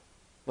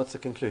 what's the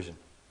conclusion?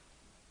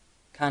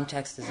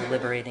 Context is a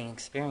liberating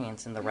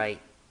experience in the right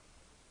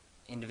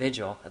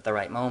individual at the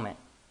right moment.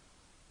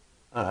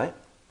 All right.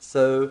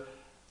 So,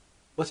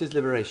 what is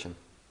liberation?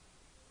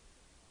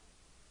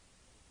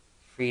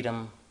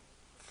 Freedom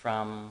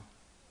from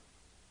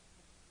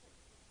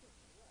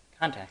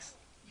context.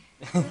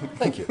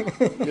 Thank you.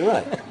 You're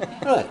right.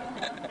 Right.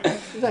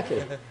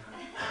 Exactly.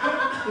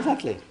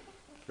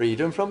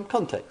 Freedom from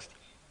context.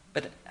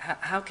 But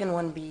how can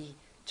one be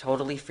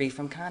totally free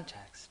from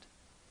context?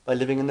 By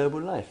living a noble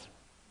life.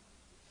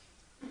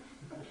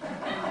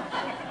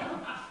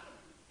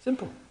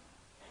 Simple.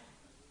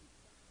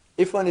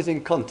 If one is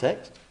in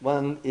context,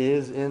 one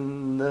is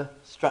in the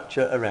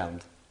structure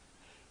around.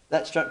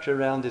 That structure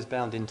around is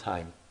bound in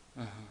time.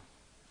 Of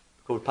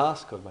called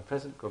past, called my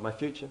present, called my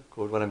future,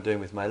 called what I'm doing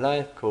with my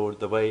life, called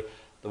the way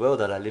the world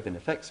that I live in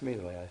affects me,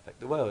 the way I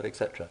affect the world,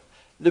 etc.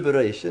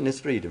 Liberation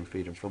is freedom.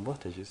 Freedom from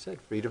what, as you said?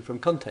 Freedom from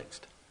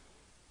context.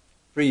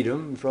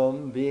 Freedom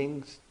from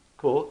being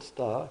caught,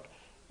 stuck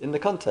in the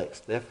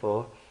context,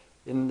 therefore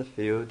in the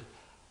field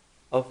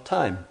of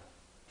time.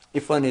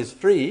 If one is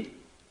free,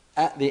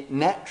 the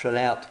natural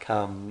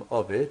outcome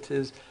of it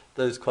is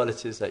those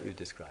qualities that you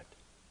described.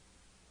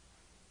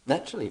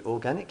 Naturally,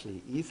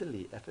 organically,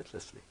 easily,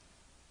 effortlessly.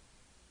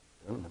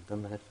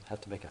 Don't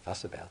have to make a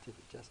fuss about it.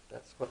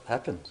 That's what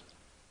happens.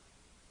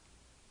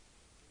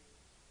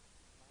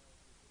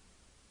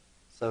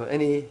 So,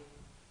 any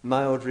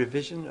mild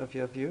revision of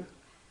your view?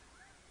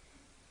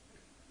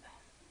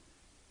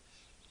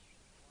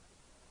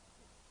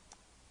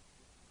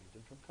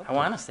 I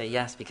want to say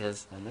yes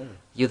because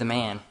you're the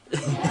man.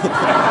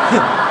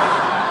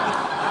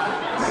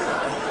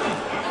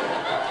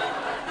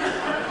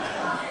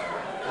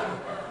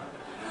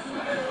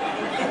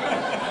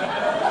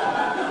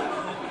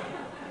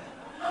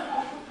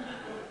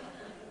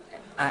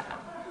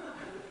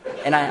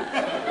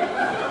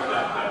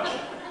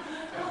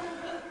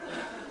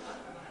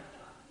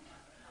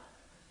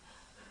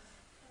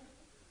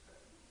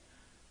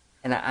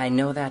 And I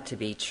know that to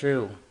be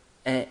true.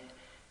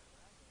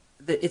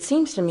 It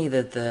seems to me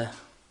that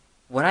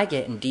what I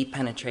get in deep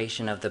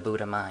penetration of the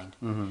Buddha mind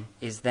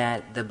is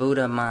that the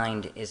Buddha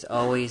mind is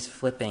always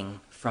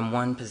flipping from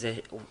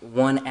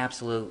one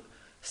absolute,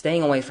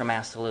 staying away from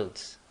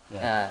absolutes,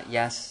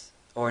 yes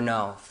or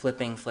no,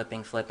 flipping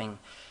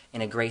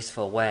in a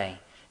graceful way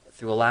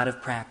through a lot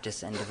of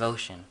practice and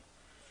devotion.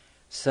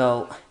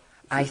 So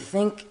I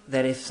think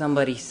that if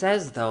somebody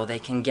says, though, they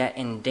can get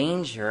in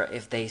danger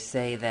if they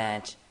say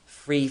that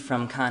free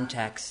from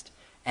context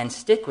and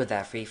stick with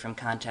that free from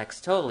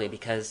context totally,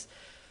 because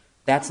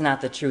that's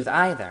not the truth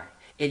either.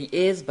 It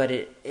is,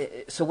 but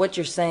so what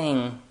you're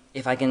saying,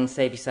 if I can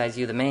say besides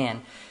you the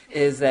man,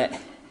 is that,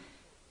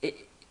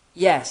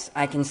 yes,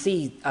 I can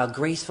see a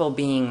graceful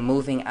being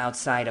moving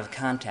outside of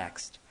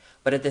context,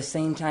 but at the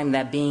same time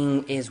that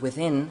being is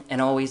within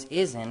and always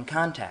is in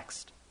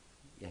context.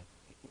 Yeah.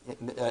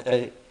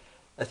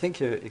 I think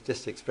you're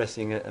just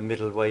expressing a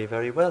middle way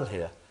very well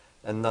here,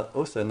 and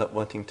also not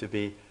wanting to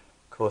be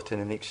caught in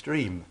an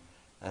extreme.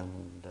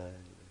 And I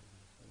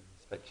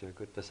respect your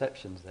good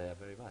perceptions there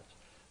very much.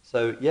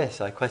 So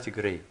yes, I quite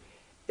agree.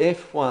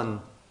 If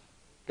one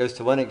goes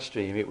to one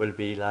extreme, it will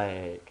be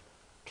like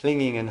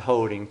clinging and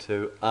holding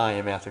to I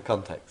am out of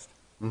context.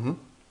 That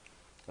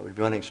would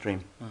be one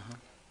extreme.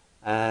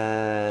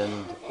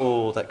 And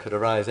all that could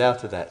arise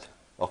out of that,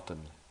 often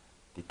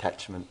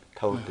detachment,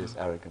 coldness,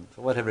 arrogance,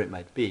 or whatever it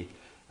might be.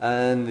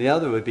 And the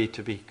other would be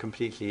to be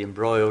completely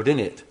embroiled in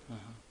it.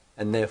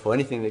 And therefore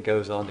anything that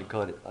goes on,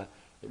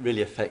 it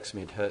really affects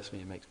me, it hurts me,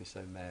 it makes me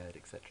so mad,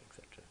 etc.,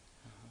 etc.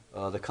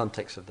 Or the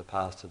context of the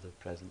past or the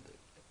present,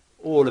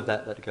 all of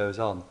that goes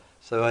on.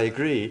 So I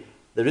agree,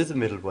 there is a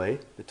middle way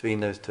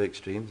between those two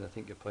extremes. I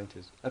think your point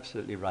is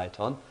absolutely right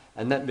on.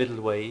 And that middle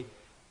way,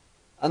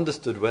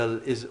 understood well,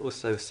 is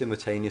also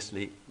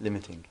simultaneously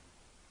limiting.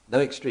 No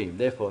extreme,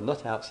 therefore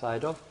not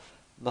outside of,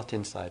 not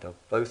inside of.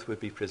 Both would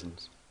be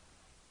prisons.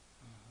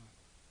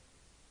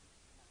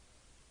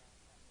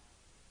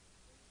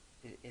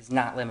 Is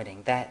not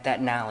limiting.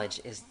 That knowledge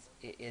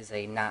is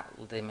a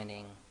not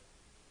limiting.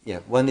 Yeah,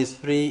 one is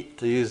free,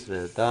 to use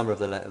the Dharma of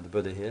the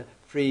Buddha here,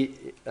 free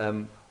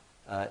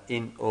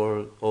in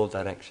all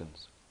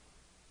directions.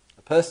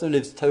 A person who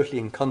lives totally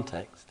in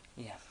context,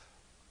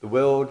 the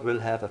world will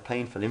have a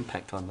painful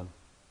impact on them.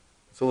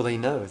 That's all they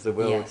know is the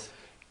world.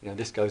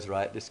 This goes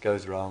right, this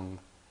goes wrong,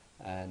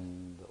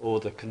 and all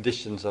the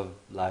conditions of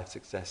life,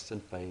 success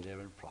and failure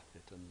and profit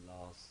and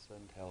loss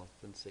and health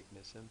and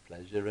sickness and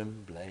pleasure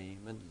and blame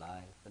and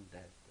life and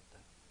death.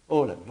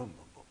 All of them.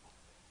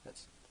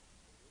 That's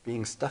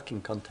being stuck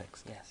in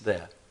context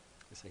there.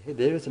 You say, hey,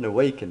 there is an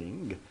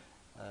awakening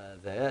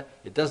there.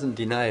 It doesn't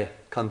deny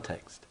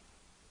context.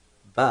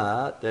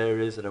 But there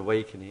is an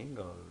awakening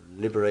or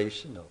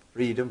liberation or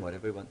freedom,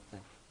 whatever you want to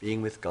say,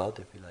 being with God,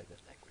 if you like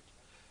that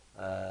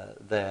language,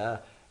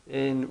 there,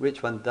 in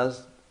which one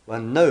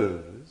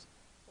knows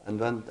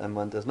and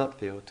one does not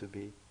feel to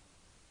be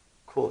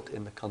caught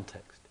in the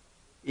context,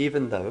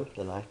 even though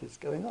the life is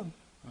going on.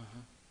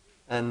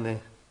 And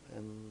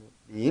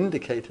the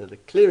indicator, the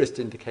clearest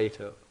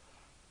indicator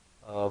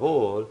of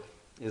all,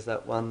 is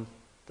that one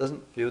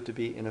doesn't feel to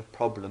be in a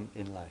problem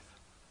in life.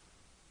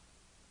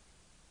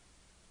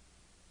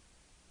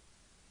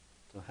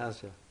 So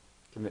how's your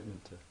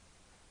commitment to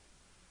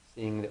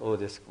seeing all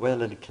this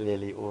well and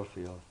clearly all for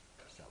yourself?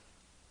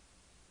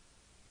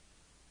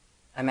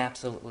 I'm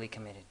absolutely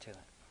committed to it.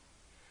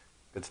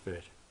 Good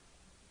spirit.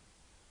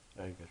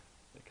 Very good.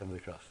 It comes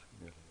across.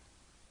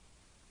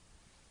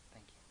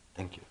 Thank you.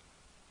 Thank you.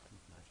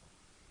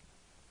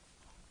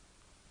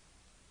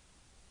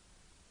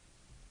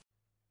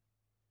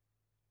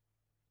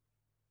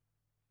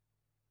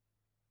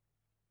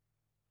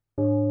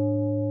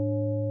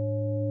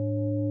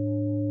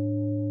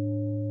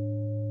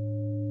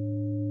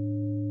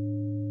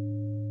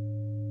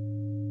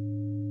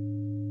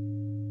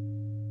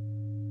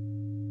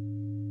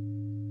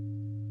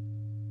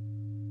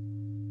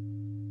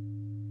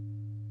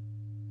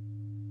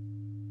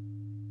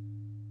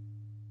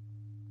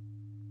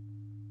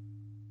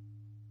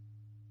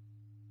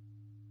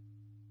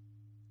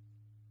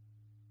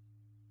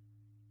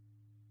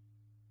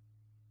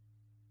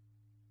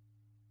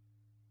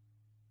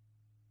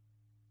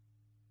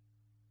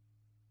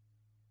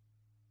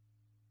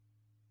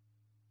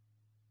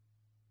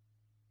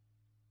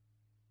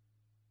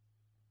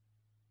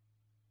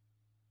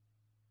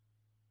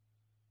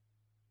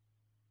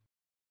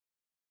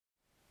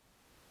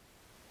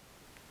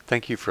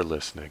 Thank you for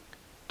listening.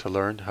 To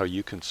learn how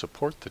you can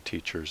support the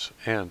teachers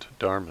and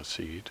Dharma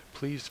Seed,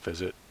 please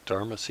visit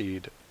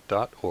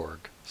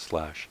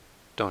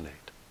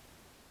dharmaseed.org/donate.